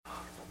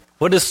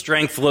What does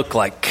strength look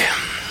like?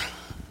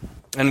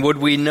 And would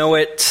we know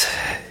it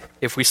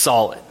if we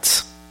saw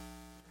it?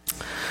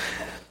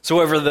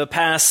 So over the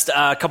past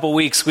couple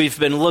weeks, we've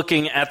been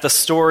looking at the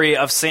story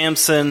of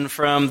Samson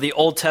from the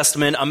Old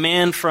Testament. A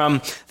man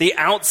from the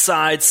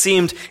outside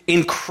seemed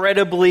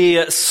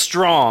incredibly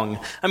strong.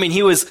 I mean,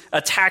 he was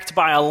attacked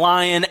by a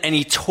lion and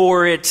he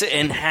tore it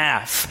in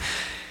half.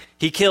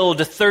 He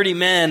killed 30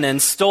 men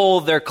and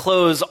stole their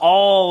clothes,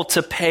 all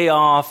to pay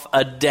off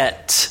a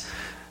debt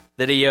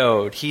that he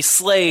owed. He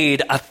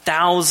slayed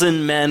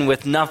 1,000 men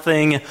with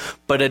nothing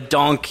but a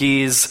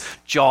donkey's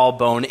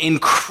jawbone.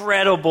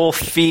 Incredible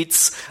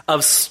feats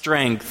of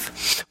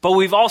strength. But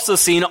we've also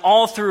seen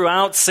all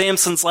throughout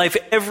Samson's life,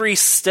 every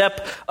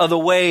step of the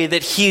way,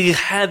 that he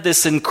had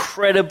this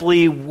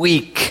incredibly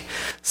weak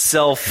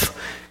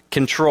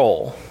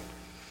self-control.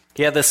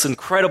 He had this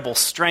incredible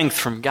strength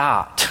from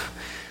God.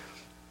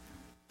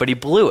 But he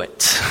blew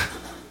it.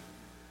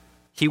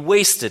 He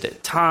wasted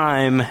it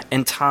time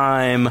and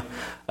time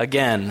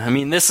again. I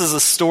mean, this is a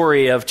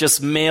story of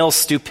just male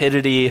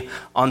stupidity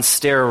on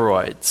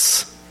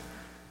steroids.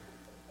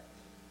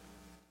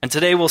 And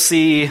today we'll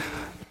see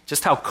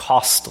just how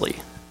costly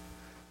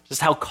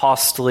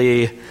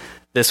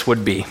this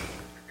would be.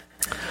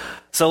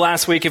 So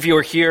last week, if you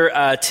were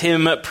here,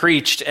 Tim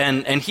preached,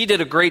 and he did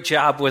a great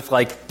job with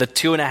like the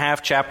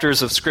 2.5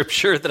 chapters of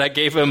scripture that I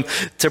gave him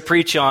to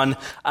preach on.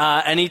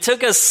 And he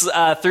took us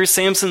through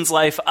Samson's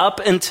life up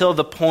until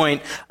the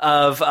point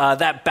of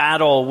that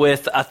battle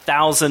with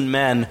 1,000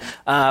 men.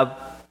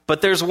 But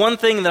there's one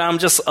thing that I'm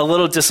just a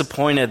little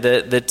disappointed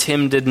that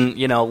Tim didn't,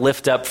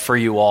 lift up for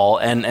you all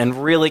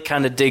and really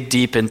kind of dig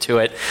deep into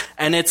it.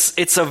 And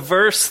it's a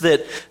verse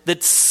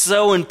that's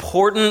so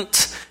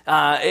important.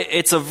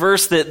 It's a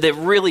verse that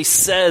really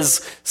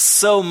says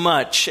so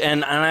much,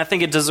 and I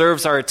think it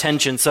deserves our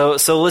attention. So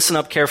listen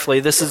up carefully.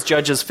 This is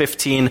Judges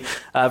 15,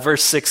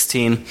 verse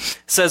 16.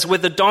 It says,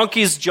 "With a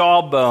donkey's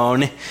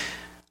jawbone,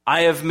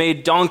 I have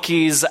made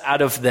donkeys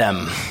out of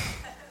them.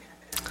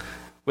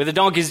 With a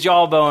donkey's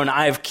jawbone,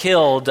 I have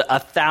killed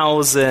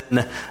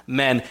 1,000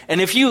 men."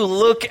 And if you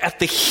look at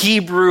the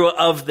Hebrew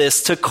of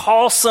this, to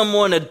call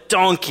someone a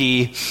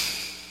donkey,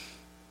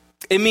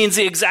 it means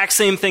the exact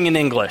same thing in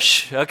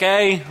English,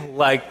 okay?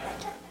 Like,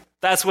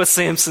 that's what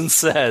Samson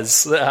says.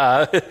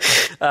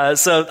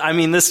 So, I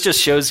mean, this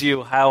just shows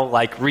you how,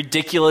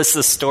 ridiculous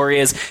this story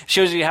is. It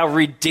shows you how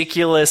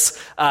ridiculous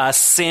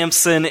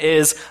Samson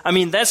is. I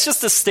mean, that's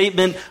just a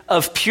statement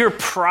of pure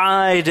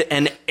pride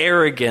and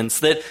arrogance,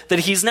 that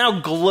he's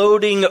now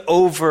gloating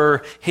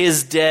over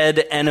his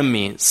dead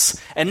enemies.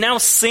 And now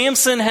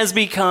Samson has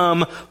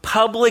become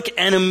public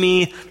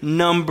enemy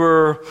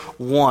number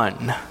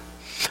 1.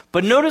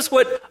 But notice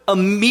what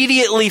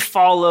immediately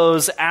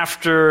follows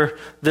after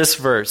this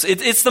verse.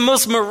 It's the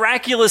most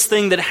miraculous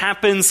thing that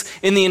happens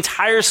in the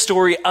entire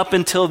story up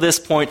until this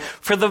point.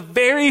 For the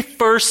very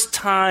first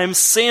time,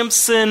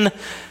 Samson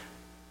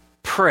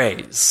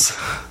prays.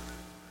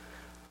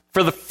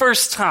 For the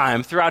first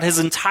time throughout his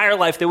entire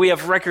life that we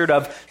have record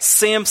of,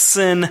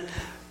 Samson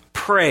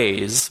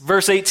prays.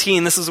 Verse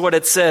 18, this is what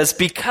it says: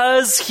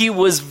 "Because he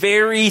was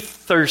very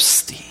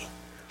thirsty."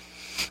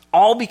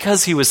 All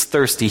because he was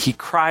thirsty, he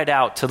cried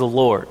out to the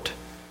Lord.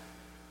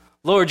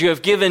 "Lord, you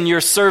have given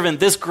your servant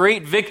this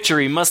great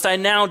victory. Must I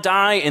now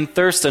die in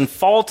thirst and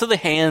fall to the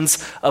hands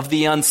of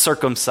the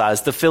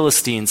uncircumcised, the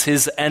Philistines,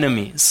 his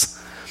enemies?"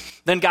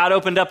 Then God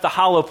opened up the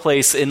hollow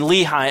place in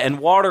Lehi, and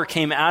water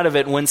came out of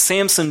it. When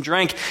Samson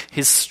drank,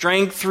 his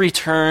strength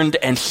returned,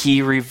 and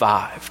he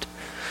revived.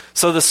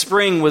 So the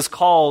spring was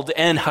called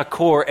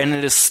En-Hakkore, and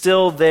it is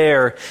still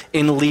there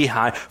in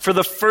Lehi. For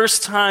the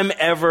first time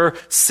ever,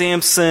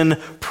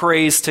 Samson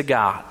prays to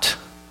God.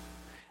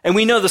 And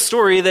we know the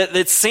story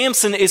that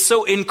Samson is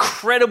so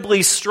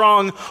incredibly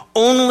strong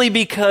only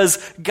because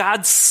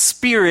God's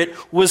Spirit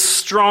was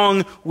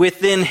strong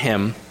within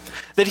him.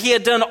 That he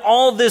had done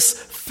all this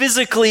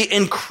physically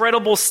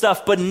incredible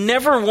stuff, but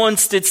never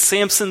once did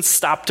Samson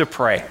stop to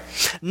pray.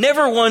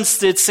 Never once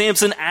did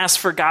Samson ask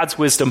for God's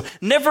wisdom.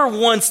 Never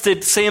once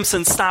did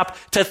Samson stop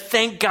to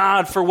thank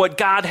God for what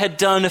God had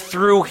done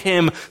through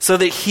him so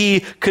that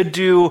he could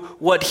do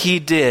what he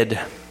did.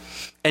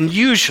 And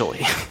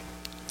usually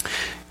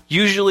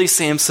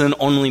Samson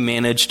only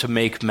managed to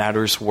make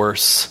matters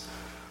worse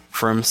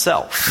for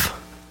himself.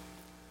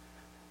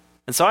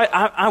 And so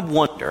I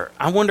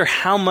wonder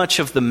how much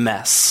of the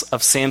mess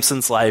of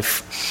Samson's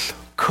life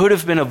could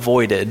have been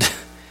avoided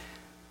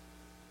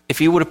if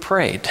he would have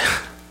prayed.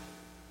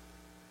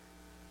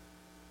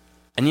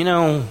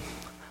 And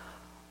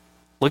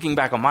looking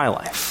back on my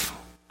life,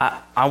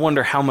 I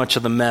wonder how much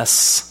of the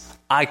mess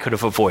I could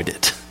have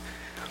avoided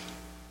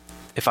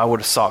if I would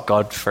have sought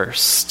God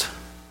first.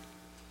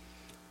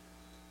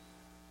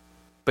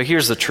 But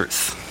here's the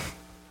truth,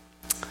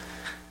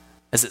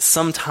 is that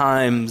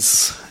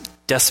sometimes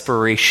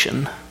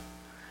desperation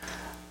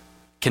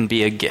can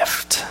be a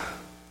gift.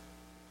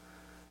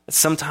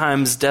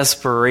 Sometimes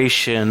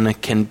desperation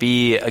can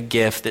be a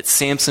gift, that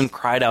Samson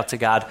cried out to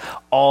God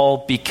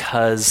all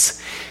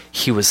because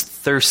he was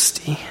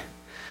thirsty.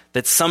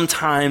 that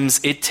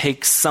sometimes it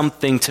takes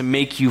something to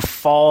make you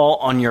fall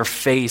on your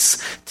face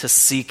to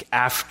seek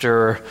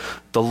after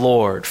the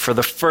Lord. For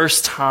the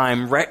first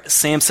time,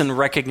 Samson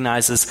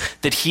recognizes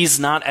that he's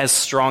not as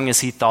strong as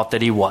he thought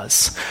that he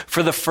was.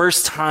 For the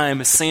first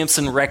time,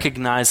 Samson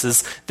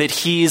recognizes that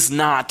he's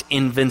not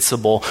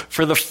invincible.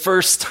 For the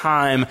first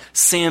time,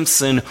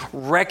 Samson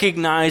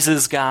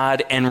recognizes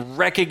God and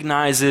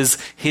recognizes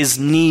his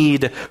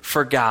need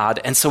for God.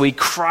 And so he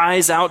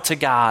cries out to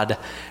God.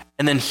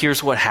 And then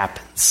here's what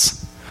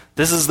happens.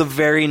 This is the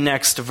very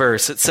next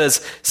verse. It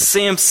says,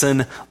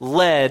 Samson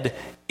led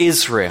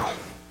Israel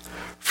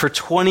for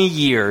 20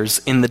 years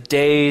in the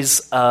days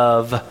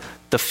of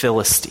the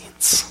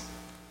Philistines.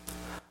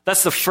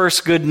 That's the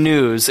first good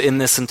news in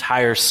this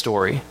entire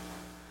story.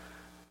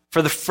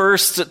 For the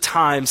first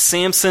time,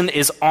 Samson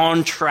is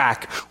on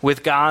track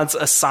with God's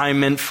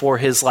assignment for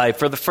his life.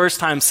 For the first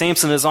time,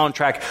 Samson is on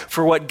track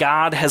for what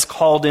God has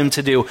called him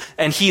to do.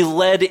 And he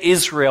led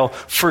Israel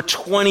for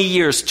 20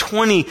 years,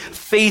 20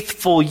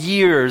 faithful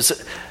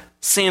years.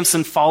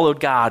 Samson followed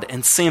God,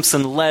 and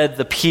Samson led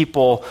the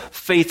people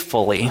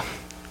faithfully.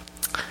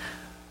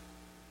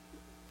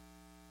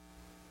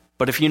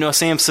 But if you know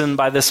Samson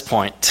by this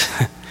point,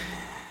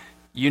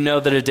 you know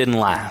that it didn't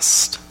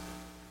last. It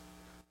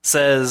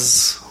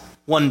says,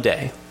 one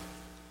day.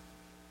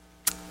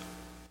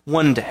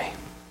 I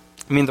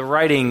mean, the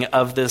writing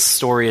of this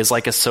story is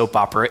like a soap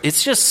opera.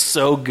 It's just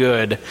so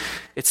good.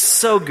 It's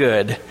so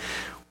good.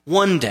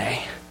 One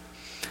day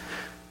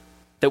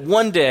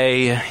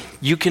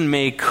you can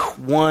make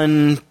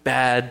one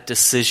bad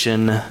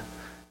decision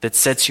that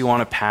sets you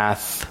on a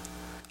path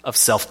of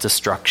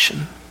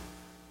self-destruction.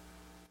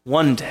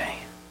 One day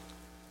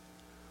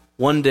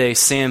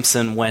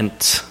Samson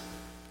went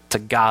to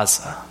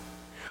Gaza,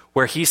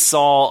 where he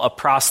saw a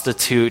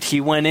prostitute. He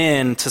went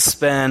in to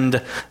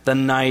spend the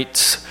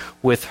night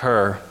with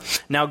her.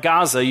 Now,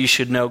 Gaza, you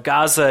should know,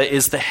 Gaza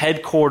is the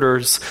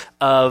headquarters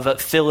of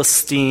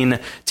Philistine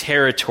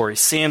territory,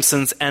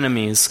 Samson's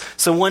enemies.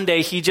 So one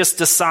day he just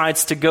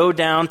decides to go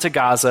down to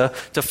Gaza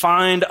to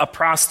find a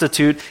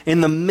prostitute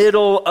in the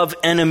middle of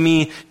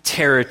enemy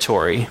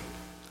territory.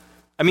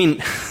 I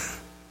mean,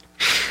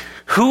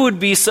 who would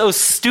be so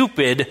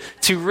stupid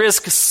to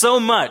risk so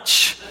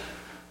much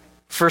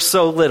for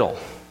so little?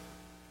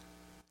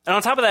 And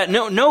on top of that,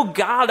 no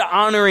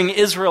God-honoring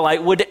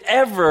Israelite would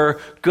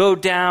ever go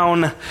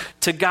down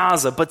to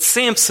Gaza, but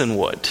Samson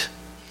would.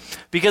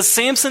 Because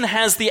Samson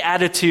has the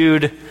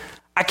attitude,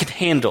 I can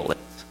handle it.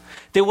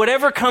 That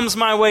whatever comes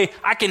my way,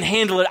 I can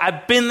handle it.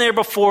 I've been there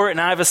before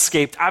and I've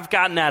escaped. I've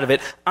gotten out of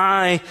it.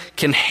 I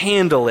can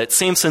handle it.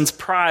 Samson's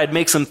pride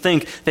makes him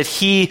think that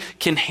he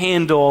can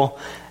handle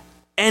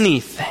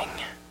anything.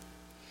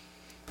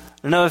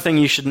 Another thing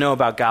you should know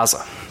about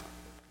Gaza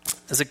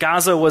is that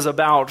Gaza was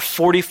about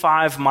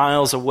 45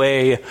 miles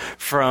away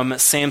from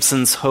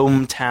Samson's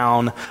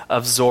hometown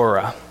of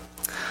Zorah.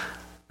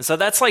 So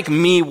that's like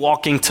me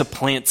walking to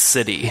Plant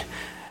City,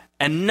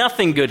 and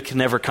nothing good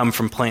can ever come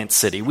from Plant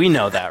City. We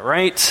know that,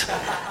 right?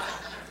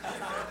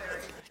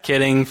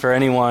 Kidding for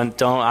anyone.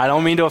 I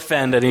don't mean to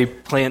offend any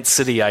Plant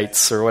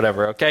Cityites or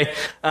whatever, okay?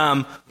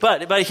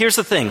 But here's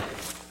the thing.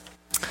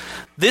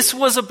 This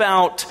was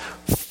about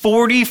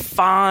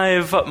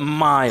 45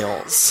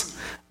 miles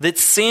that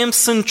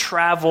Samson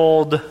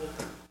traveled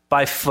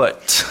by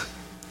foot.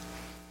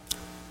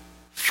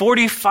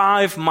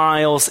 45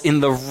 miles in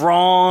the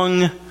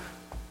wrong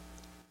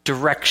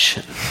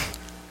direction.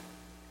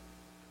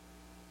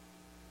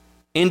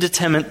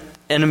 Into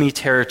enemy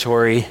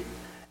territory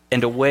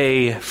and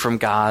away from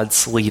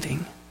God's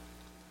leading.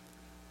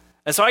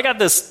 And so I got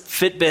this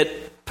Fitbit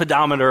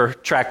pedometer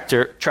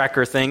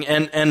tracker thing,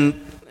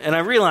 and I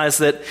realized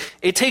that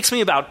it takes me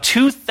about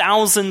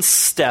 2,000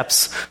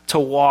 steps to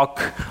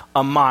walk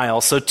a mile.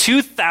 So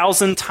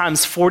 2,000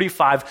 times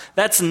 45,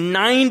 that's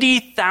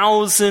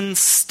 90,000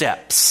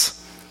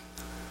 steps.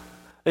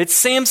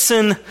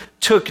 Samson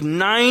took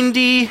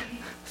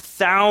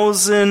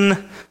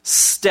 90,000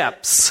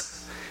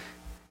 steps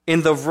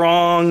in the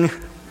wrong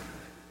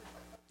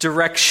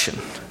direction.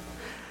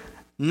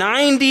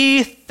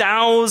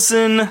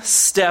 90,000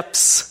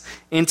 steps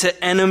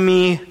into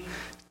enemy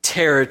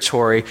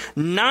territory.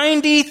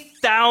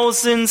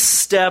 90,000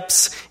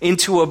 steps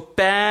into a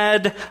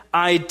bad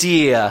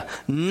idea.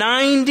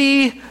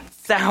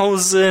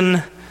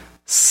 90,000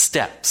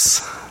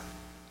 steps.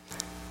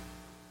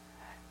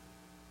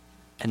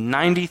 And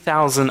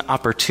 90,000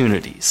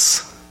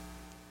 opportunities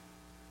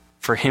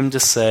for him to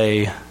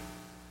say,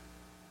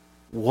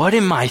 what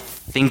am I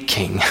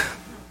thinking?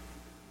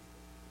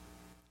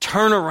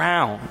 Turn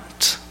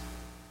around.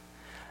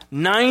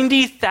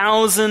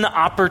 90,000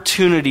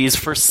 opportunities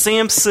for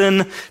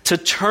Samson to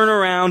turn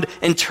around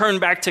and turn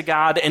back to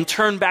God and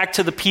turn back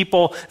to the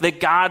people that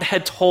God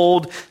had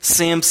told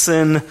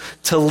Samson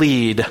to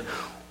lead.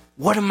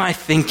 What am I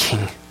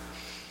thinking?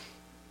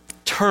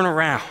 Turn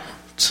around.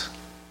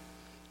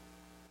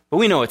 But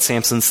we know what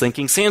Samson's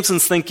thinking.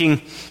 Samson's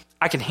thinking,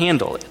 I can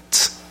handle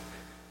it.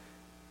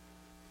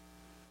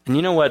 And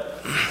you know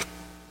what?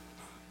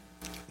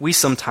 We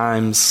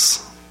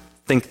sometimes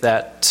think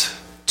that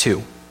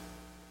too.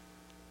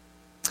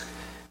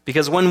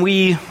 Because when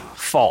we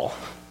fall,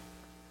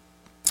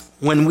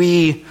 when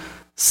we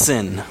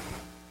sin,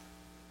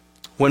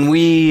 when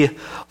we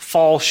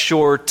fall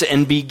short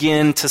and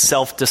begin to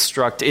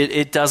self-destruct,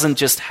 it doesn't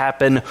just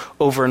happen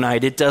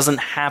overnight. It doesn't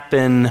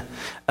happen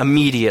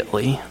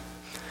immediately.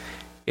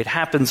 It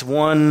happens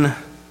one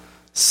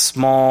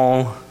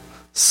small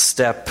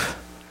step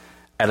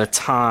at a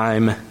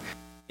time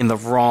in the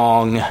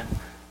wrong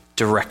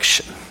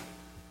direction.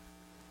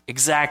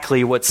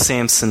 Exactly what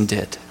Samson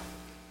did.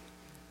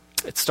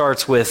 It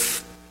starts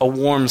with a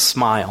warm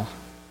smile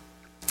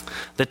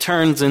that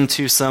turns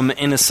into some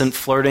innocent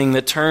flirting,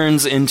 that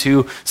turns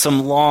into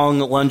some long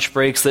lunch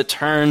breaks, that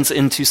turns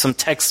into some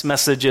text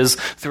messages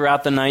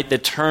throughout the night,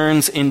 that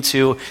turns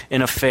into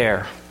an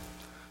affair.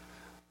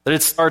 That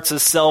it starts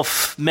as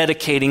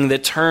self-medicating,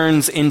 that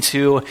turns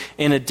into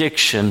an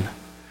addiction.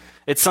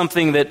 It's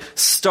something that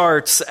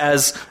starts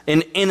as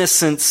an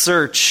innocent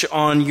search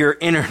on your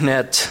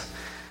internet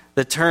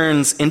that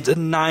turns into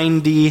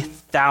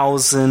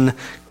 90,000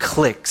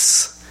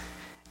 clicks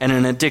and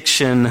an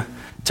addiction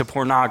to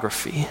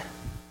pornography.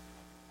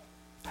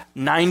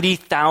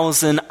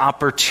 90,000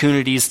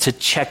 opportunities to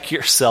check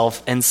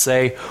yourself and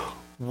say,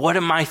 what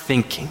am I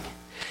thinking?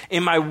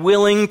 Am I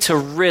willing to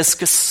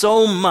risk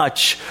so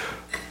much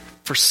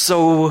for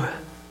so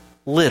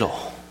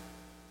little?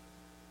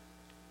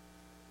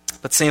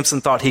 But Samson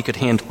thought he could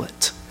handle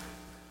it.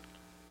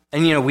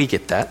 And we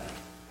get that.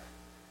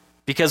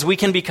 Because we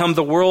can become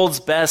the world's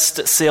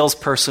best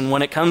salesperson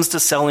when it comes to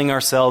selling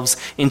ourselves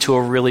into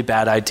a really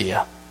bad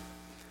idea.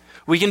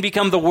 We can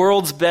become the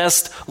world's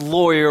best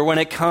lawyer when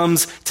it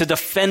comes to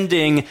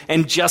defending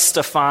and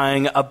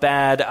justifying a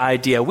bad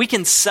idea. We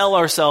can sell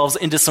ourselves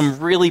into some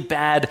really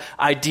bad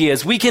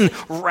ideas. We can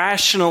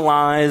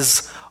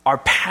rationalize our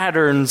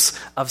patterns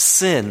of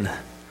sin.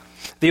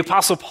 The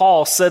Apostle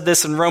Paul said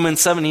this in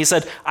Romans 7. He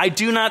said, I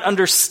do not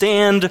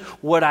understand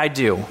what I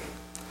do.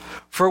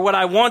 For what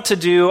I want to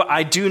do,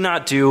 I do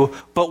not do.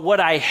 But what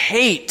I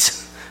hate,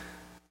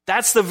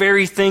 that's the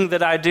very thing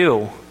that I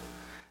do.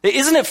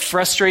 Isn't it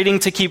frustrating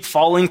to keep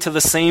falling to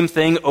the same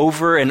thing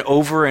over and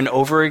over and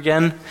over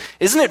again?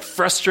 Isn't it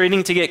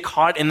frustrating to get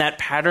caught in that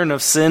pattern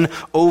of sin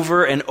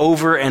over and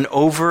over and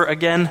over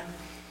again?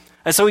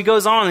 And so he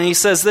goes on and he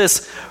says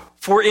this,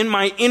 for in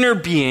my inner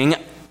being,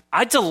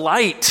 I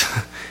delight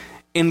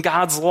in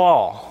God's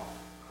law.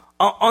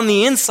 On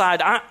the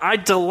inside, I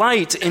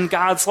delight in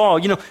God's law.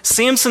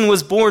 Samson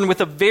was born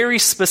with a very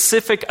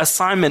specific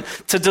assignment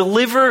to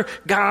deliver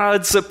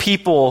God's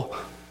people.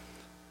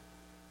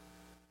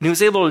 And he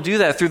was able to do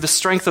that through the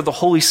strength of the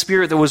Holy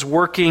Spirit that was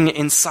working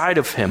inside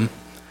of him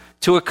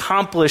to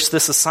accomplish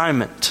this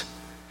assignment.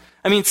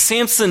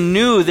 Samson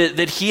knew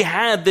that he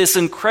had this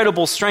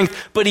incredible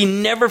strength, but he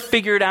never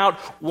figured out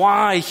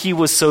why he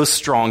was so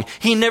strong.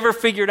 He never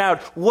figured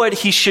out what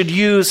he should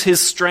use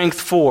his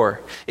strength for.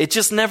 It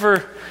just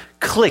never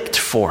clicked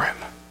for him.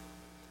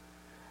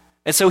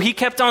 And so he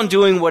kept on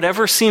doing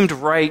whatever seemed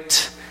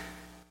right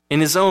in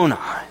his own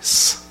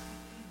eyes.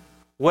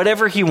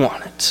 Whatever he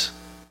wanted.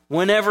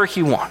 Whenever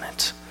he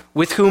wanted,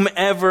 with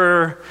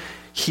whomever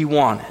he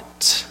wanted.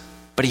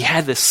 But he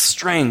had this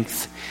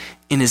strength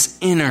in his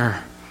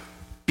inner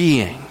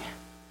being.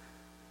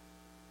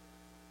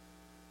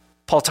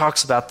 Paul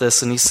talks about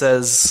this and he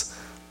says,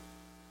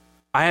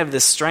 I have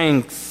this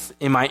strength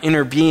in my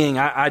inner being.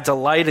 I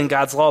delight in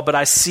God's law, but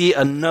I see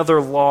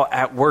another law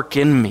at work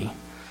in me,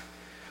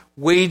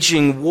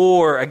 waging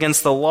war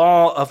against the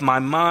law of my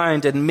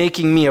mind and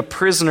making me a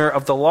prisoner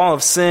of the law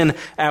of sin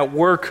at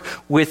work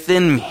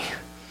within me.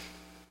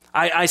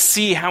 I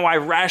see how I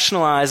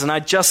rationalize and I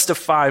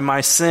justify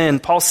my sin.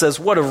 Paul says,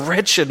 what a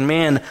wretched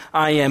man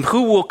I am.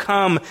 Who will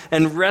come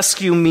and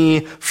rescue me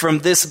from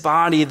this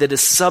body that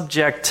is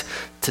subject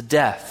to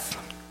death?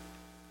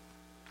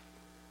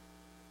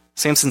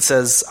 Samson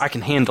says, I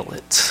can handle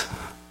it.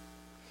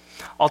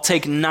 I'll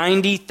take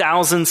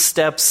 90,000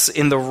 steps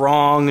in the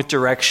wrong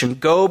direction,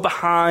 go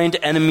behind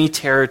enemy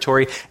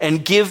territory,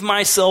 and give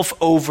myself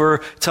over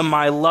to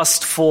my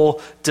lustful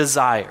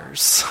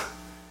desires.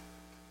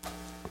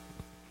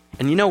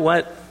 And you know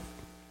what?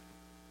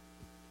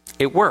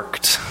 It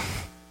worked.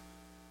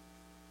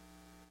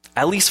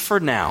 At least for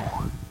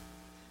now.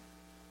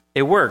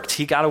 It worked.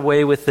 He got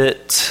away with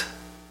it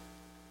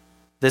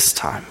this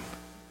time.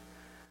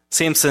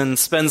 Samson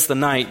spends the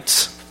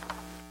night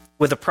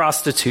with a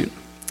prostitute.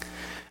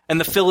 And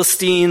the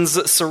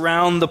Philistines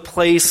surround the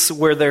place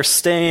where they're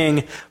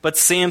staying, but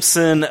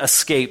Samson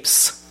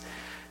escapes.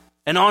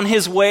 And on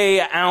his way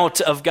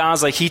out of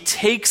Gaza, he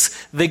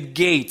takes the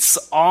gates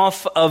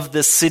off of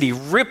the city,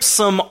 rips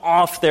them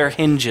off their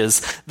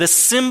hinges, the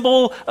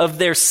symbol of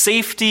their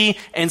safety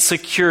and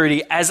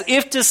security, as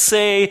if to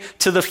say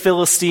to the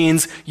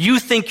Philistines, you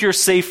think you're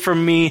safe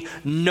from me?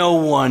 No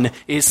one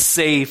is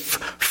safe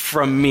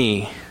from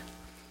me.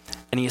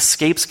 And he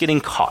escapes getting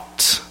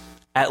caught,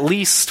 at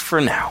least for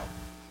now,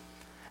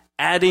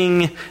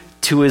 adding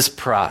to his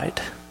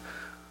pride,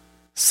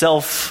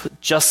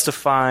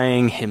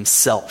 self-justifying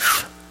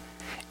himself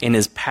in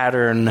his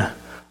pattern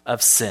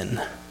of sin.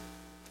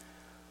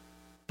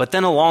 But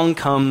then along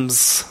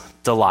comes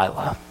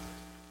Delilah.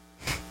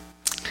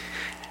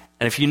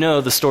 And if you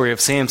know the story of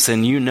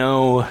Samson, you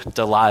know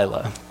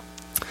Delilah.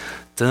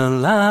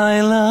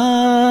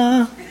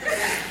 Delilah.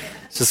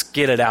 Just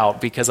get it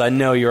out because I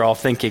know you're all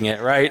thinking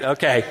it, right?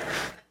 Okay.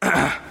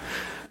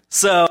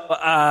 So,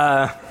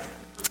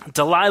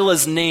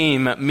 Delilah's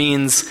name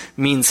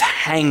means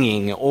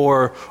hanging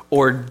or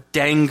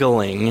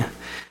dangling.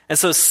 And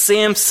so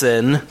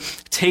Samson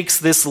takes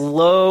this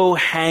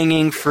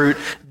low-hanging fruit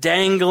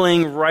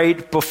dangling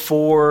right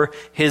before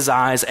his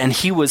eyes, and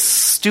he was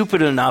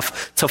stupid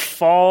enough to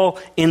fall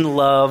in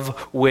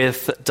love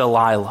with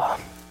Delilah.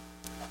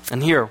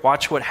 And here,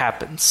 watch what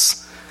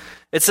happens.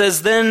 It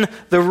says, then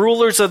the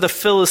rulers of the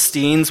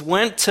Philistines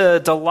went to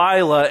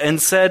Delilah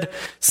and said,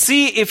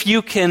 see if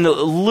you can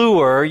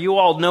lure. You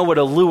all know what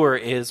a lure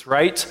is,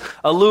 right?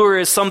 A lure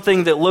is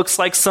something that looks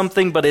like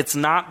something, but it's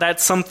not that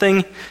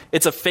something.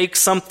 It's a fake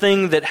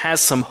something that has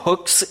some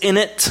hooks in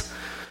it.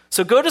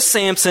 So go to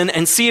Samson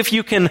and see if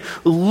you can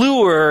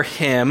lure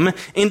him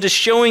into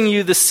showing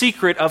you the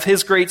secret of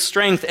his great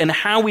strength and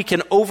how we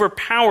can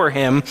overpower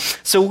him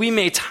so we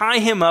may tie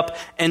him up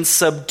and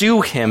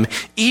subdue him.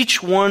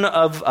 Each one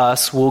of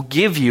us will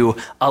give you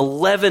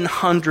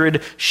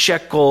 1,100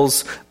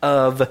 shekels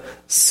of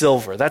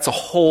silver. That's a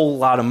whole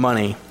lot of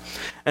money.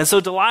 And so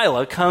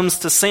Delilah comes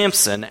to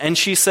Samson and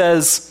she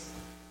says,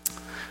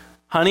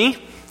 honey,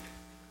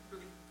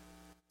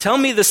 tell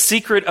me the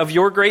secret of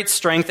your great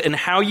strength and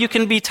how you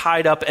can be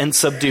tied up and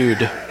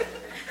subdued.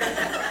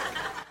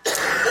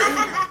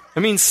 I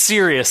mean,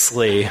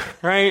 seriously,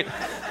 right?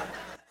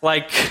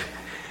 Like,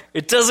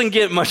 it doesn't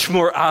get much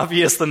more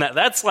obvious than that.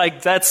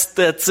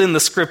 That's in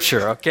the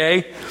scripture,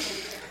 okay?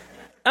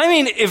 I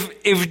mean,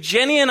 if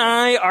Jenny and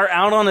I are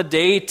out on a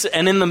date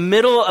and in the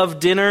middle of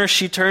dinner,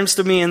 she turns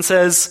to me and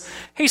says,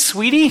 hey,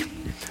 sweetie,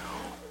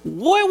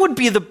 what would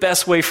be the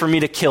best way for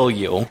me to kill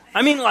you?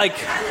 I mean, like,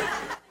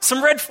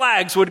 some red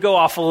flags would go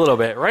off a little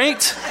bit,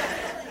 right?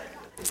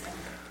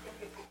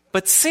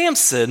 But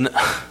Samson,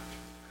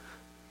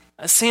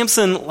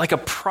 like a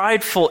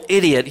prideful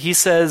idiot, he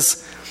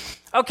says,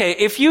 okay,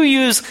 if you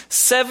use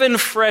 7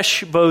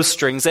 fresh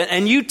bowstrings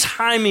and you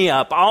tie me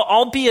up,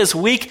 I'll be as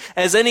weak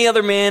as any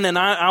other man and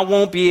I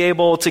won't be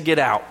able to get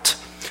out.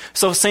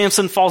 So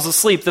Samson falls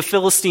asleep. The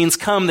Philistines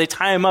come. They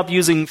tie him up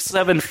using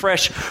 7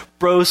 fresh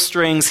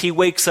bowstrings. He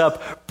wakes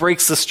up,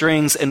 breaks the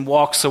strings, and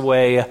walks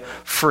away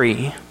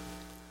free.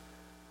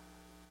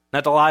 Now,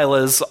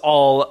 Delilah's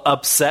all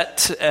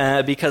upset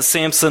because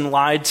Samson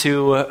lied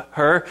to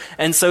her.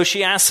 And so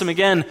she asks him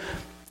again,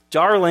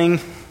 darling,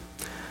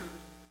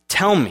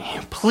 tell me,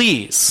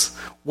 please,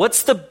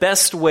 what's the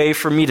best way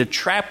for me to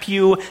trap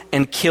you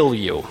and kill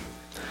you?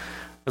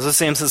 So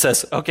Samson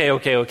says,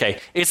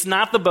 okay. It's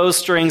not the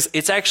bowstrings,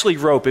 it's actually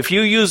rope. If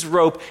you use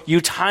rope,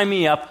 you tie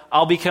me up,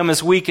 I'll become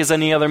as weak as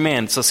any other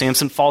man. So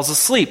Samson falls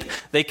asleep.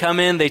 They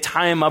come in, they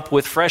tie him up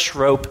with fresh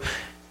rope.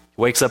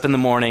 Wakes up in the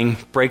morning,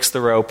 breaks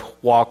the rope,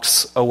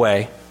 walks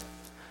away.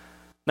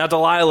 Now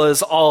Delilah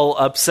is all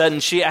upset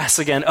and she asks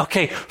again,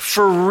 okay,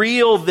 for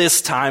real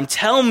this time,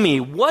 tell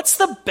me, what's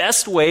the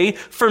best way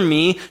for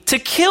me to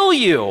kill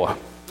you?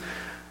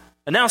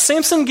 And now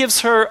Samson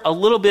gives her a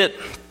little bit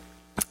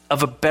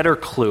of a better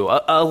clue,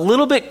 a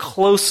little bit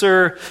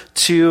closer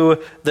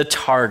to the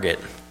target.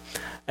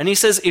 And he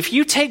says, if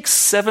you take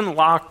 7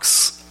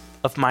 locks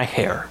of my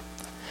hair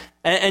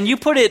and you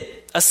put it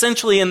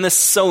essentially in this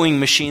sewing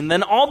machine,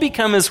 then I'll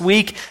become as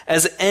weak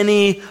as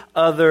any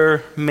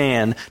other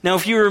man. Now,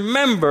 if you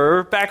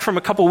remember back from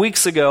a couple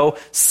weeks ago,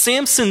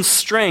 Samson's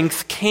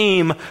strength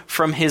came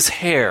from his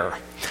hair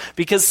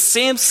because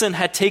Samson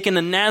had taken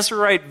a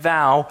Nazirite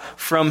vow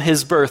from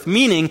his birth,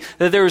 meaning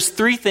that there was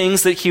 3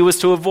 things that he was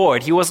to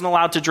avoid. He wasn't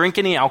allowed to drink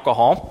any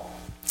alcohol.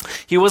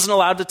 He wasn't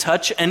allowed to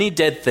touch any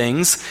dead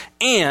things,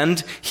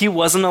 and he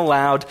wasn't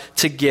allowed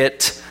to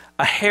get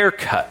a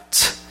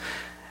haircut.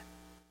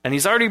 And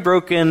he's already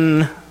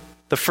broken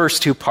the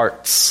first 2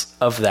 parts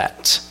of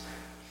that.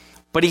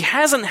 But he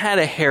hasn't had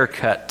a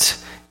haircut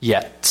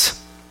yet.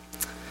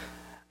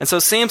 And so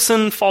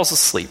Samson falls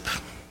asleep.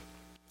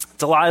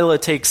 Delilah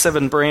takes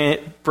 7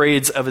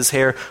 braids of his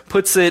hair,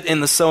 puts it in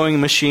the sewing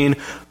machine,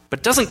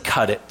 but doesn't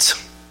cut it.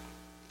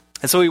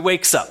 And so he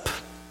wakes up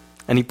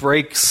and he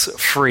breaks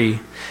free.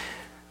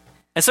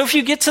 And so if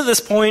you get to this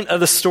point of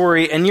the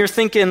story and you're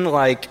thinking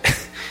like,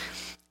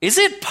 is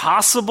it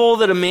possible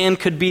that a man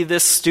could be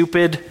this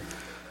stupid?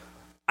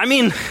 I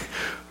mean,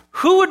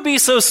 who would be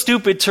so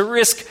stupid to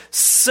risk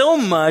so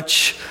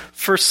much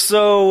for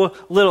so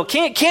little?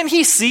 Can't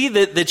he see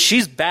that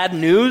she's bad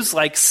news?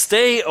 Like,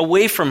 stay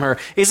away from her.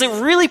 Is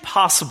it really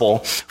possible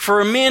for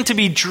a man to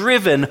be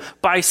driven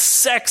by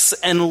sex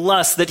and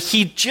lust that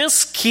he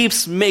just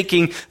keeps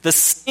making the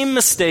same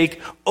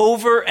mistake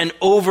over and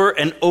over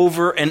and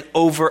over and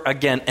over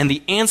again? And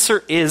the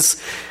answer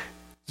is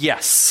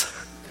yes.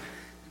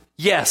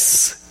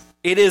 Yes,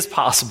 it is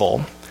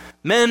possible.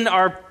 Men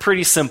are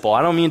pretty simple.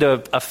 I don't mean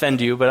to offend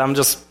you, but I'm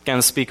just going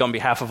to speak on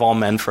behalf of all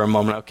men for a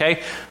moment,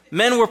 okay?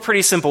 Men were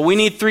pretty simple. We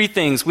need 3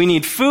 things. We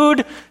need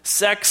food,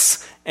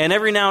 sex, and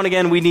every now and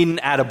again we need an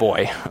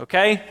attaboy,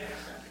 okay?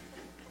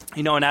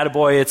 You know, an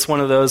attaboy, it's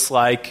one of those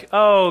like,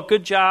 oh,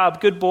 good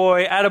job, good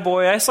boy,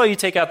 attaboy, I saw you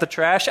take out the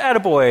trash,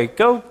 attaboy,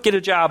 go get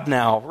a job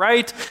now,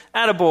 right?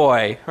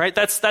 Attaboy, right?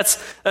 That's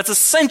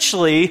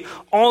essentially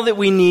all that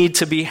we need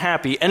to be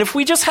happy. And if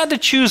we just had to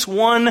choose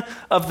one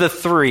of the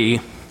three,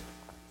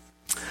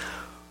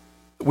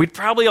 we'd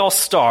probably all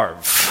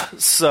starve.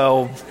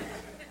 So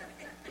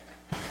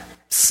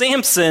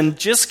Samson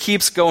just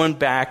keeps going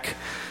back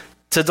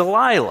to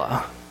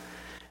Delilah.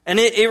 And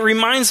it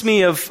reminds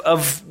me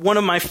of one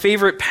of my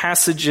favorite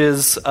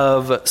passages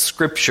of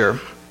Scripture.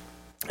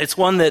 It's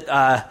one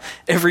that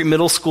every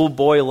middle school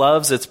boy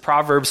loves. It's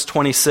Proverbs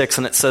 26,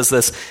 and it says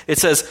this. It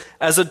says,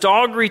 "As a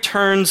dog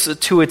returns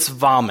to its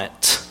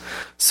vomit,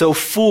 so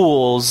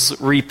fools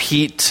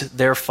repeat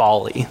their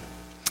folly."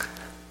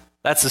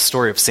 That's the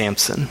story of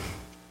Samson.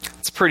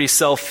 It's pretty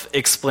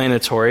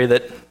self-explanatory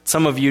that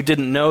some of you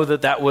didn't know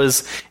that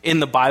was in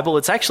the Bible.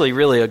 It's actually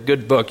really a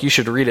good book. You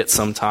should read it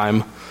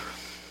sometime.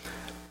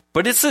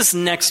 But it's this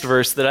next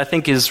verse that I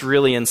think is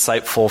really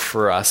insightful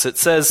for us. It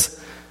says,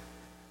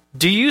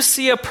 "Do you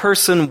see a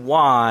person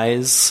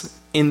wise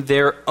in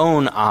their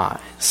own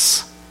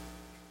eyes?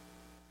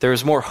 There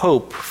is more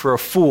hope for a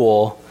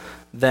fool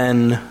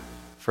than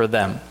for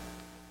them."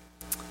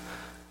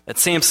 That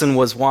Samson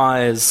was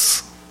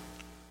wise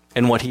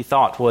in what he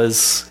thought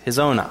was his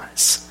own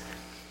eyes.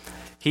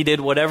 He did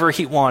whatever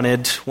he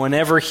wanted,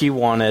 whenever he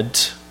wanted,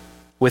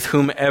 with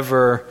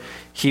whomever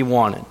he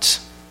wanted.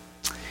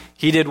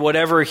 He did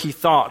whatever he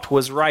thought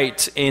was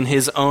right in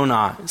his own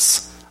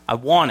eyes. I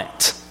want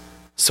it,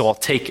 so I'll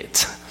take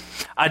it.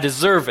 I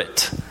deserve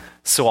it,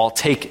 so I'll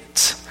take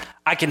it.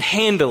 I can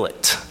handle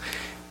it,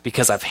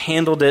 because I've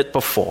handled it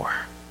before.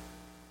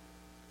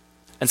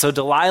 And so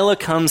Delilah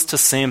comes to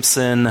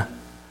Samson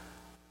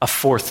a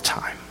fourth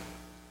time.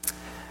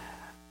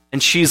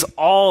 And she's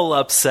all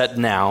upset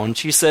now. And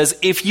she says,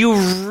 "If you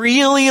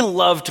really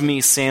loved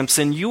me,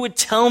 Samson, you would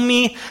tell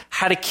me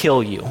how to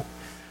kill you.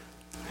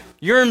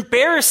 You're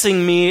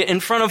embarrassing me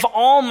in front of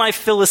all my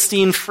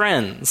Philistine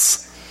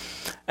friends."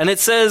 And it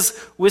says,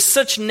 with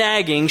such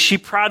nagging, she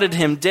prodded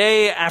him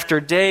day after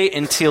day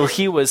until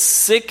he was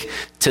sick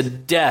to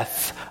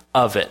death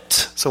of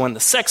it. So when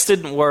the sex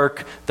didn't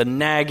work, the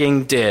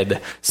nagging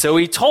did. So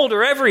he told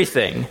her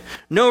everything.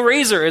 "No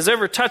razor has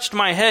ever touched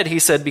my head," he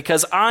said,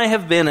 "because I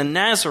have been a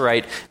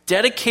Nazirite,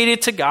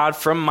 dedicated to God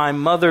from my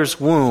mother's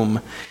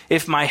womb.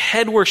 If my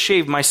head were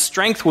shaved, my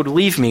strength would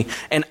leave me,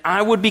 and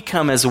I would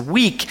become as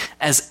weak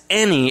as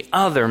any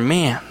other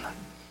man."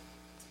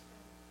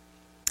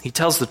 He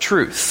tells the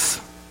truth.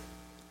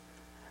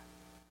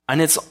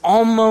 And it's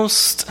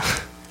almost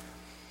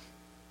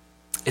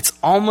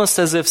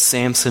as if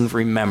Samson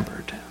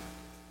remembered,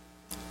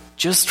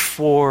 just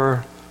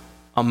for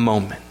a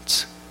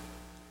moment,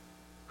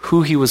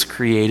 who he was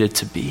created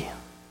to be.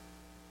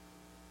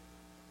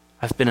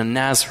 I've been a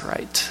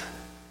Nazirite,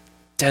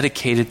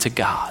 dedicated to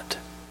God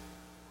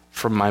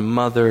from my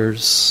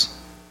mother's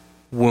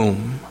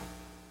womb.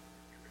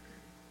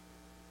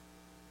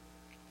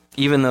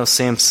 Even though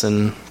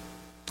Samson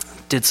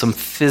did some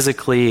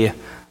physically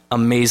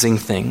amazing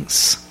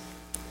things,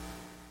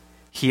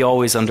 he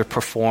always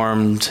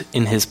underperformed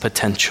in his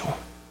potential.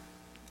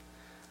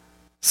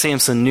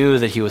 Samson knew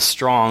that he was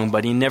strong,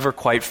 but he never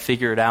quite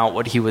figured out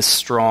what he was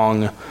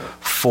strong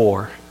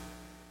for,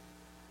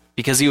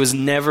 because he was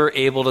never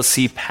able to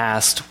see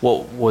past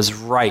what was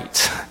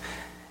right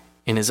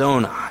in his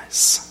own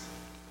eyes.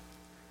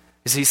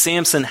 You see,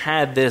 Samson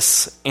had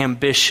this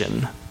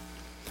ambition,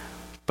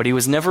 but he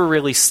was never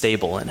really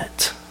stable in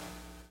it.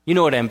 You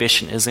know what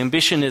ambition is.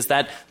 Ambition is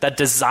that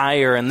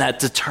desire and that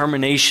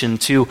determination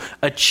to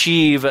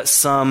achieve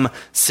some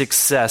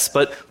success.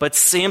 But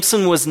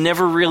Samson was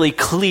never really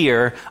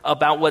clear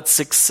about what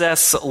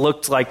success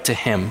looked like to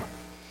him.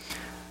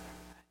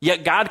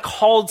 Yet God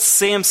called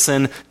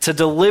Samson to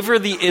deliver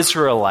the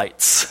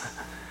Israelites.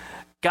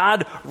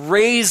 God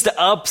raised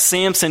up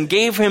Samson,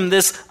 gave him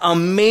this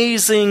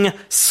amazing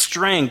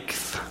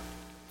strength.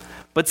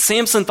 But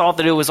Samson thought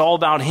that it was all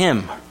about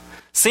him.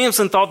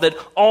 Samson thought that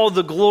all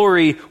the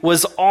glory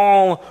was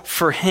all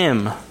for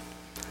him.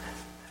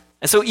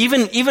 And so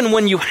even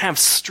when you have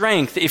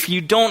strength, if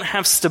you don't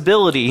have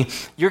stability,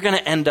 you're going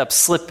to end up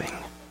slipping.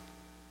 Let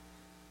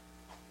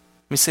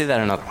me say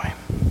that another way.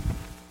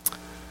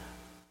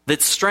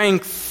 That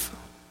strength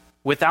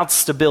without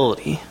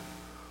stability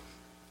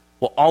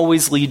will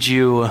always lead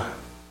you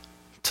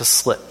to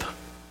slip.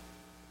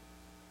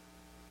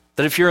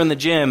 That if you're in the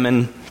gym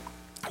and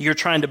you're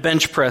trying to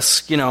bench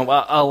press,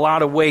 a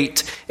lot of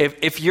weight,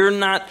 if you're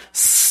not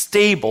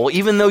stable,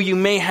 even though you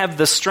may have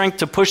the strength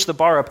to push the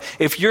bar up,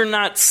 if you're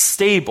not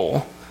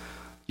stable,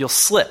 you'll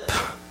slip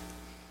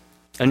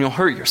and you'll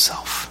hurt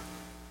yourself.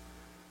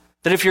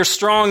 That if you're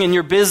strong in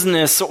your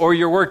business or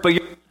your work, but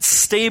you're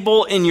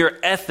stable in your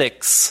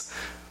ethics,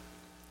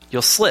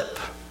 you'll slip.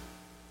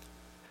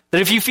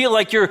 That if you feel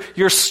like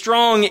you're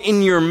strong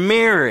in your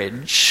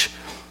marriage,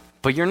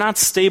 but you're not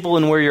stable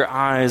in where your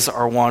eyes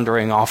are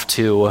wandering off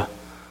to,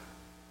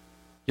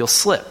 you'll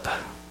slip.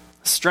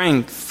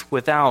 Strength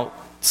without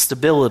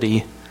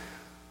stability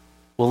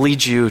will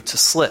lead you to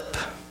slip.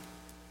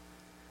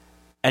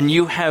 And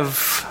you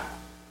have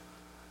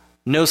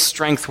no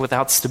strength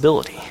without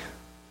stability.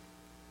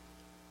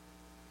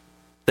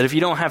 That if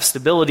you don't have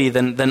stability,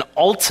 then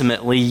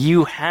ultimately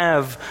you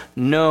have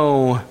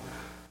no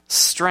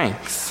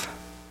strength.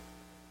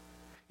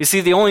 You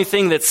see, the only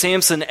thing that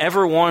Samson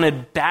ever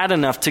wanted bad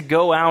enough to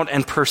go out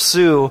and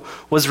pursue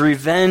was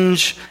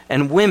revenge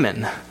and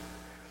women.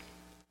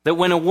 That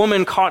when a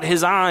woman caught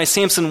his eye,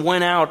 Samson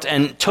went out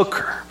and took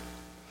her.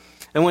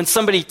 And when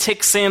somebody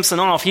ticked Samson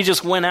off, he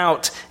just went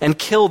out and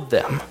killed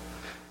them.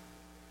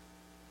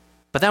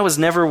 But that was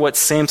never what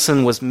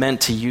Samson was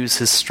meant to use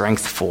his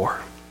strength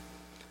for.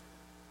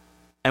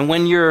 And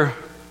when your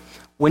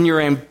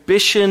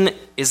ambition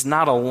is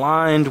not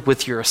aligned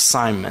with your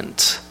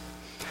assignment,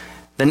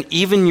 then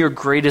even your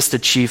greatest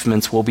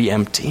achievements will be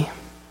empty.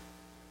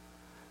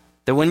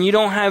 That when you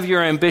don't have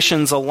your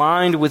ambitions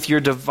aligned with your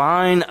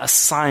divine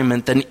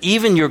assignment, then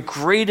even your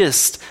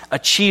greatest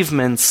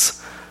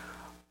achievements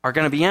are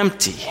going to be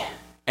empty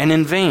and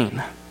in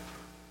vain.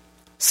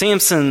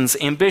 Samson's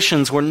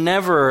ambitions were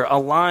never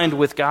aligned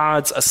with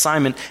God's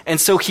assignment,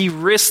 and so he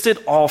risked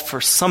it all for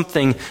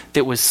something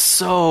that was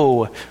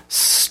so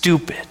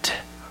stupid.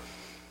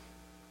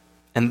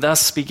 And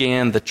thus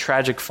began the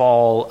tragic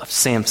fall of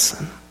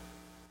Samson,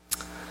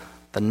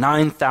 the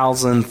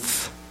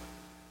 9,000th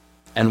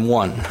and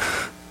one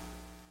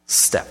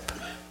step.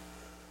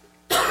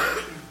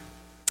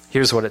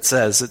 Here's what it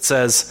says. It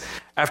says,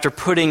 after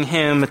putting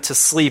him to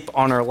sleep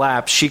on her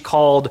lap, she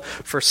called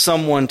for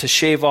someone to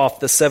shave off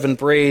the 7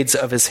 braids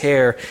of his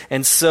hair,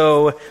 and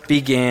so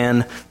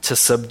began to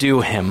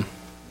subdue him.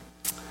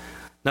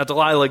 Now,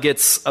 Delilah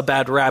gets a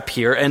bad rap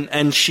here,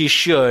 and she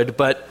should,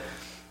 but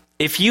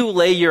if you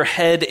lay your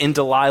head in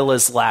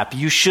Delilah's lap,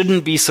 you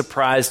shouldn't be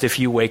surprised if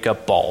you wake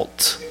up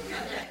bald.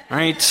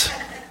 Right?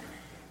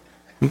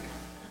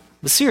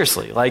 But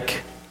seriously,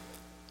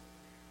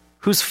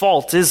 whose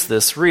fault is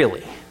this,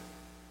 really?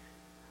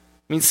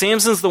 I mean,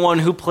 Samson's the one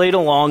who played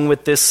along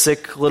with this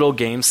sick little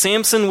game.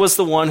 Samson was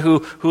the one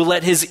who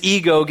let his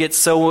ego get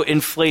so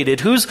inflated.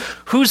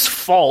 Whose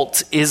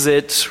fault is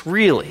it,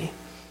 really?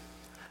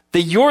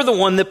 That you're the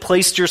one that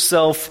placed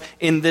yourself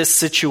in this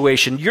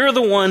situation. You're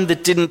the one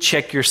that didn't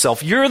check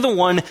yourself. You're the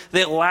one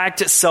that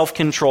lacked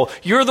self-control.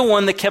 You're the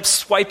one that kept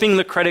swiping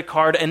the credit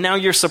card, and now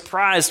you're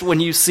surprised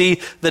when you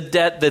see the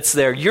debt that's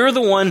there. You're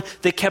the one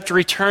that kept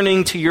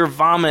returning to your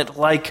vomit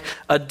like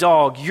a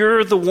dog.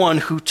 You're the one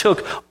who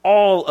took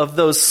all of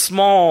those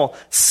small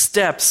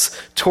steps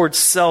towards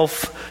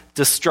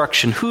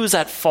self-destruction. Who's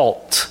at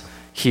fault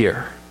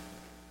here?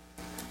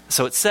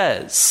 So it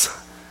says,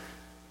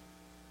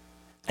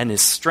 and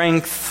his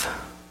strength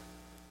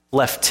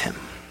left him.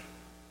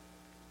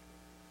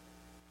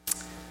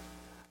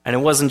 And it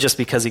wasn't just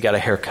because he got a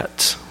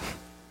haircut.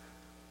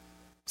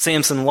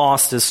 Samson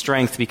lost his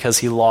strength because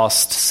he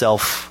lost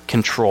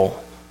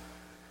self-control.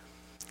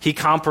 He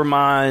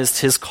compromised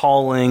his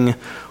calling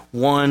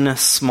one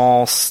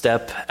small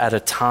step at a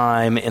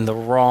time in the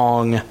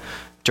wrong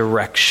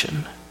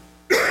direction.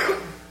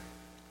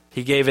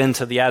 He gave in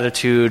to the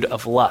attitude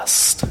of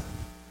lust.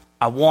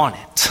 I want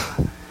it.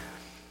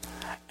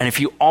 And if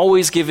you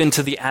always give in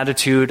to the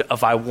attitude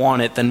of I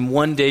want it, then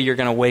one day you're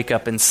going to wake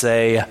up and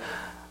say,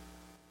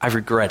 I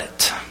regret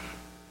it.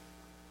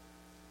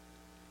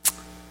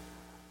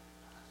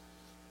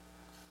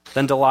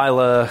 Then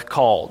Delilah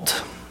called.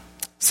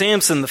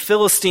 Samson, the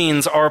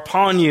Philistines are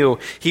upon you.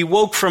 He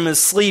woke from his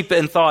sleep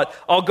and thought,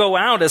 I'll go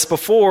out as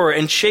before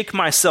and shake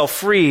myself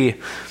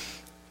free.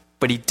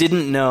 But he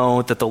didn't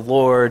know that the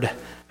Lord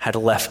had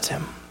left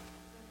him.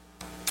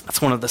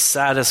 That's one of the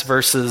saddest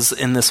verses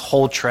in this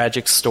whole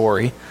tragic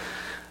story.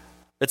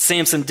 That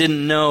Samson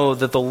didn't know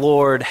that the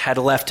Lord had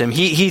left him.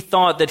 He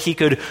thought that he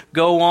could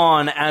go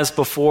on as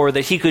before,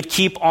 that he could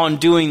keep on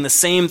doing the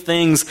same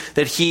things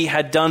that he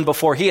had done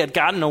before. He had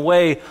gotten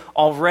away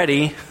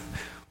already.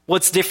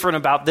 What's different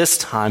about this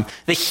time?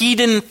 That he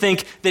didn't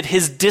think that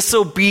his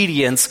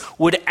disobedience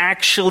would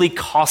actually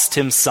cost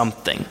him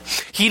something.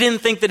 He didn't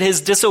think that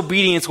his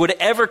disobedience would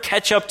ever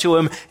catch up to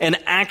him and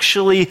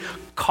actually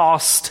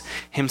cost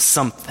him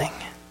something.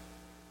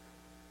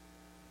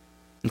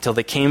 Until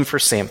they came for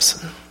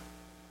Samson.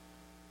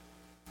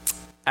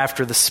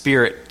 After the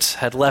spirit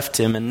had left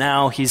him, and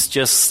now he's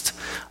just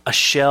a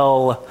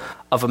shell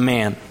of a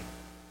man.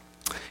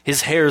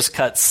 His hair's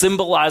cut,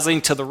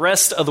 symbolizing to the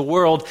rest of the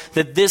world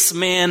that this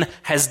man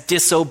has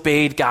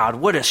disobeyed God.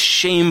 What a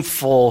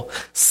shameful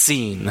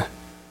scene.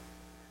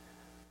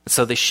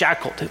 So they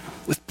shackled him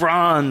with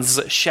bronze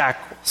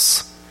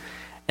shackles,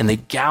 and they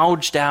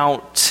gouged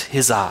out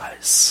his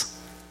eyes.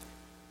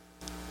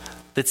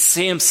 That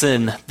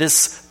Samson,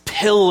 this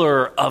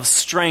pillar of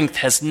strength,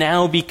 has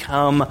now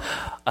become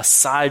a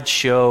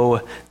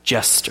sideshow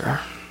jester.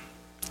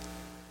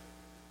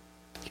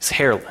 He's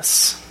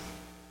hairless,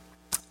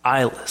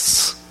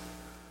 eyeless,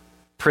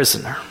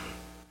 prisoner.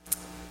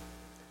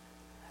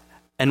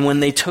 And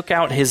when they took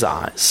out his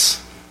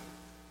eyes,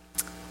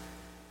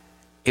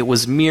 it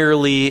was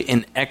merely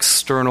an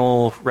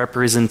external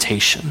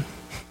representation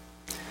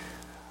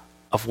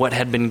of what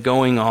had been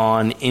going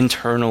on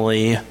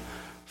internally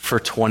for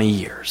 20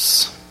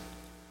 years.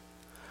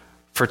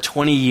 For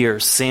 20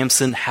 years,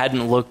 Samson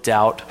hadn't looked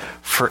out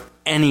for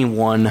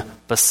anyone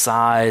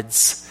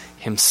besides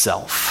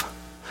himself.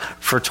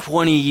 For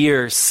 20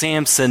 years,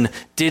 Samson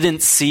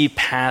didn't see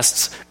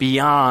past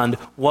beyond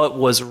what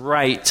was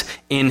right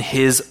in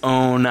his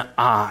own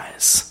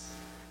eyes.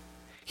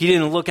 He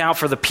didn't look out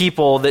for the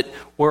people that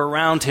were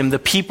around him, the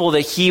people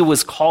that he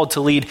was called to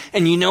lead.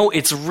 And you know,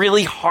 it's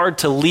really hard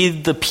to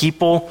lead the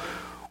people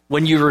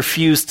when you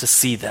refuse to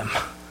see them.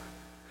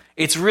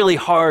 It's really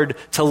hard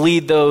to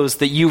lead those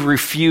that you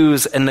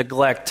refuse and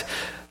neglect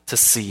to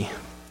see.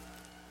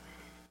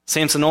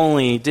 Samson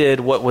only did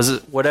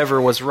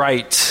whatever was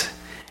right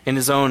in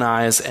his own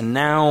eyes, and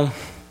now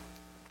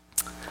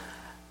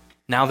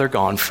they're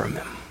gone from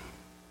him.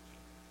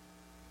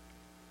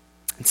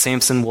 And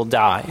Samson will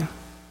die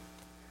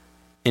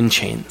in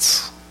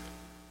chains.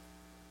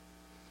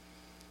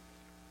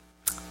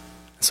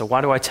 So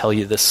why do I tell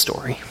you this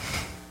story?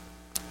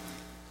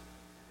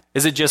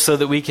 Is it just so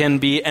that we can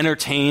be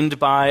entertained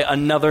by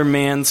another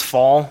man's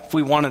fall? If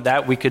we wanted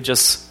that, we could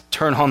just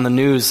turn on the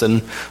news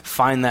and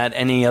find that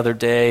any other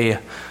day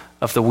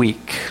of the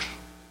week.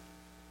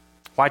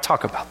 Why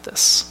talk about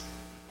this?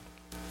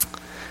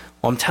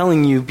 Well, I'm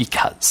telling you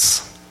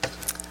because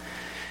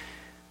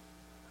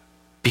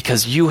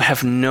you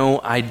have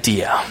no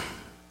idea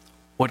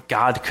what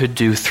God could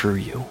do through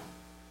you.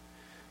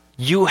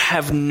 You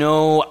have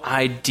no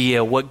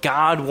idea what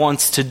God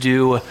wants to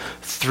do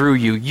through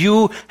you.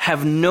 You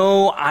have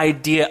no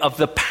idea of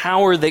the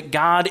power that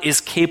God is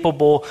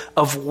capable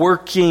of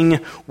working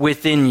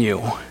within you.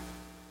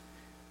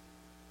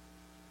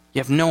 You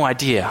have no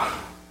idea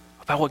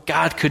about what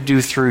God could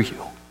do through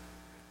you.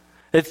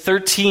 That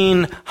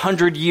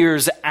 1,300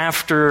 years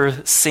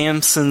after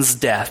Samson's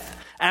death,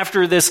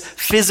 after this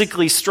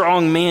physically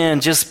strong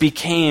man just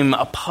became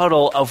a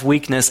puddle of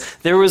weakness,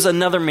 there was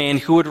another man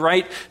who would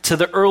write to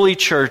the early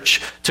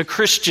church, to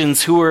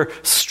Christians who were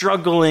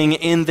struggling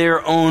in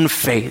their own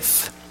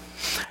faith.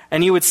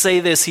 And he would say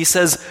this, he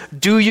says,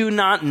 "Do you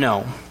not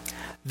know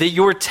that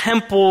your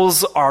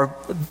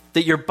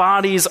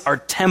bodies are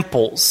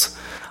temples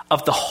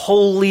of the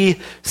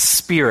Holy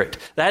Spirit?"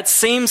 That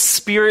same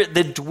Spirit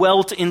that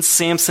dwelt in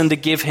Samson to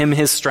give him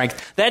his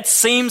strength. That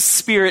same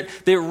Spirit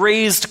that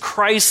raised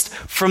Christ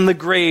from the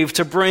grave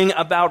to bring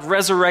about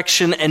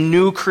resurrection and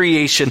new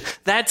creation.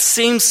 That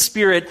same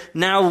Spirit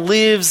now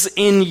lives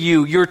in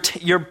you.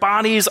 Your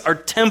bodies are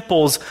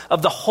temples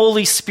of the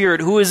Holy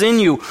Spirit who is in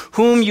you,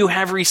 whom you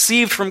have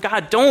received from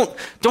God.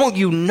 Don't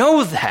you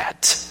know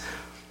that?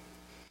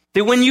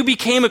 That when you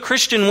became a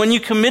Christian, when you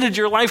committed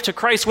your life to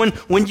Christ,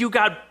 when you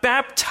got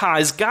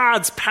baptized,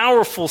 God's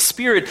powerful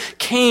Spirit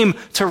came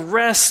to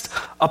rest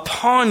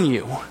upon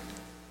you.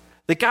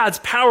 That God's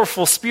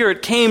powerful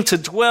Spirit came to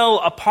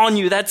dwell upon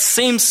you. That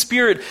same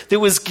Spirit that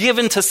was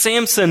given to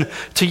Samson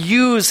to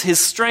use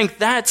his strength,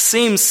 that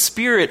same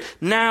Spirit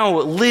now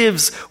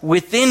lives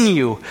within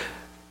you.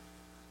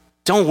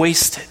 Don't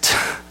waste it.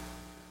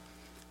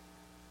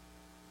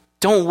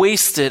 Don't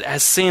waste it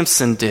as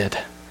Samson did.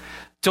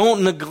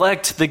 Don't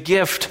neglect the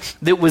gift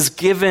that was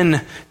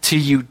given to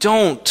you.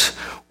 Don't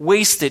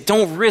waste it.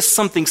 Don't risk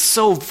something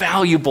so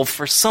valuable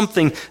for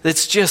something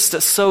that's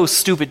just so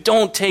stupid.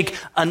 Don't take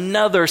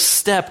another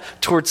step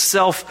towards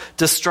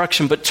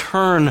self-destruction, but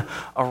turn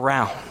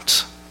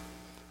around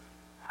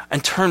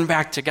and turn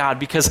back to God.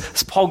 Because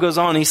as Paul goes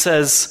on, he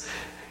says,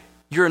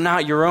 "You're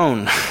not your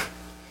own,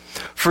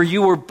 for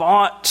you were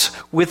bought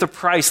with a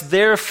price.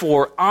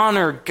 Therefore,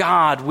 honor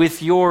God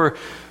with your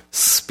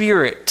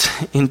spirit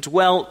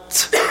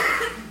indwelt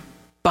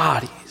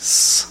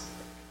bodies."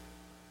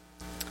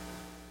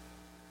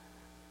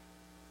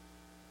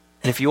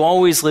 And if you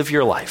always live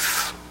your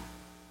life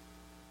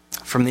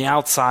from the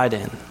outside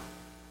in,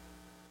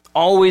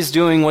 always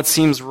doing what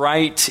seems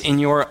right in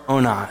your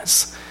own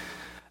eyes,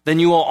 then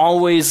you will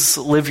always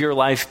live your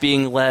life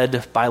being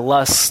led by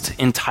lust,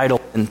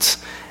 entitlement,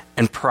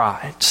 and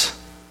pride.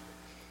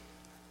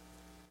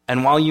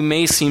 And while you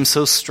may seem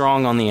so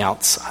strong on the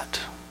outside,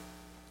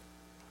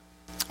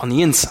 on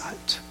the inside,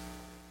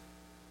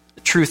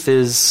 the truth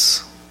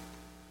is,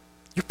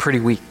 you're pretty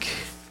weak.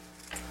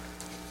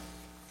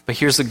 But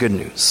here's the good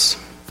news.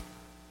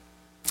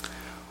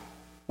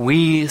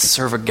 We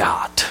serve a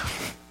God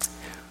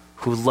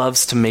who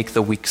loves to make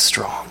the weak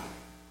strong.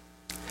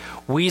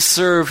 We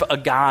serve a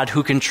God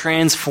who can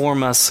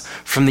transform us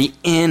from the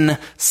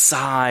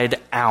inside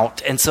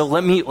out. And so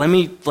let me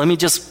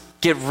just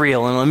get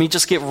real, and let me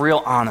just get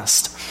real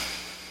honest.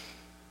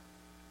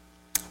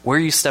 Where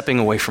are you stepping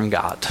away from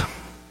God?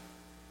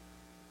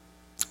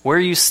 Where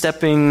are you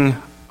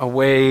stepping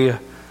away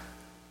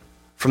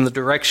from the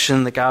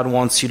direction that God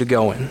wants you to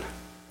go in?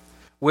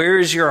 Where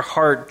is your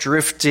heart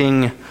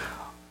drifting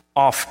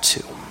off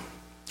to?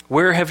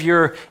 Where have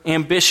your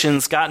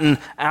ambitions gotten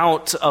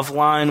out of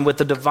line with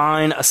the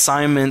divine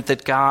assignment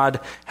that God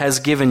has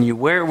given you?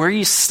 Where are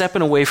you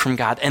stepping away from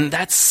God? And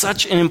that's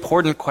such an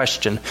important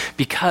question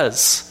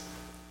because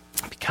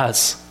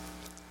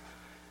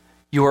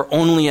you are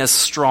only as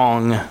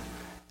strong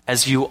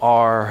as you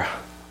are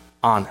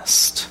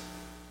honest.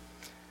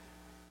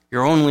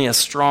 You're only as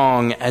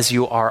strong as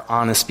you are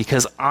honest,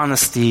 because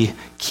honesty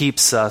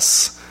keeps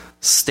us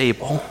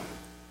stable.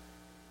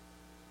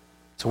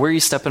 So where are you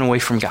stepping away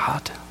from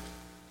God?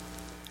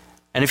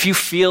 And if you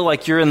feel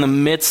like you're in the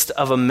midst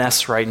of a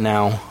mess right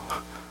now,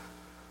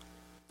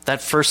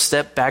 that first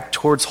step back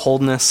towards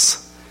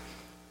wholeness,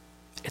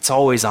 it's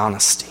always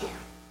honesty.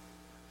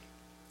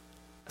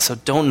 So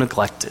don't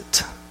neglect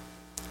it.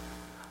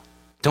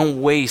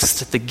 Don't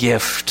waste the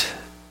gift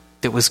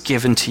that was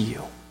given to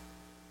you.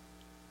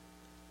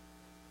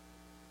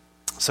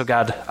 So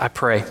God, I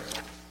pray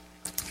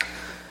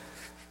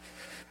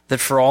that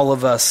for all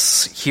of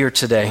us here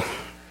today,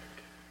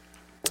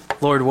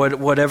 Lord,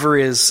 whatever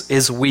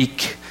is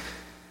weak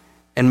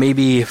and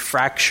maybe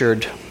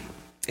fractured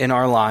in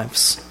our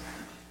lives,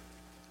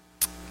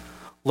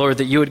 Lord,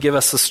 that you would give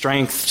us the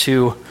strength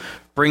to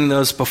bring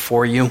those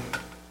before you.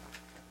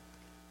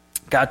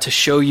 God, to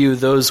show you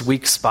those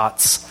weak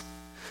spots.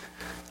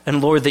 And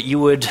Lord, that you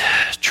would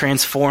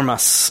transform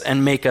us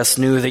and make us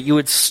new, that you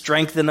would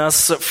strengthen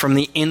us from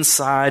the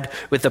inside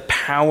with the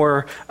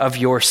power of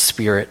your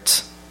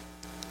Spirit.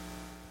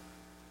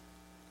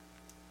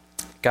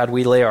 God,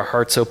 we lay our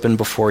hearts open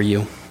before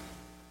you.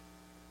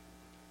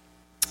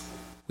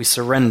 We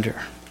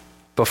surrender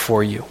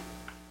before you.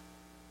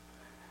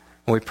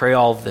 And we pray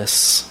all of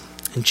this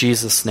in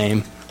Jesus'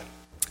 name.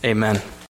 Amen.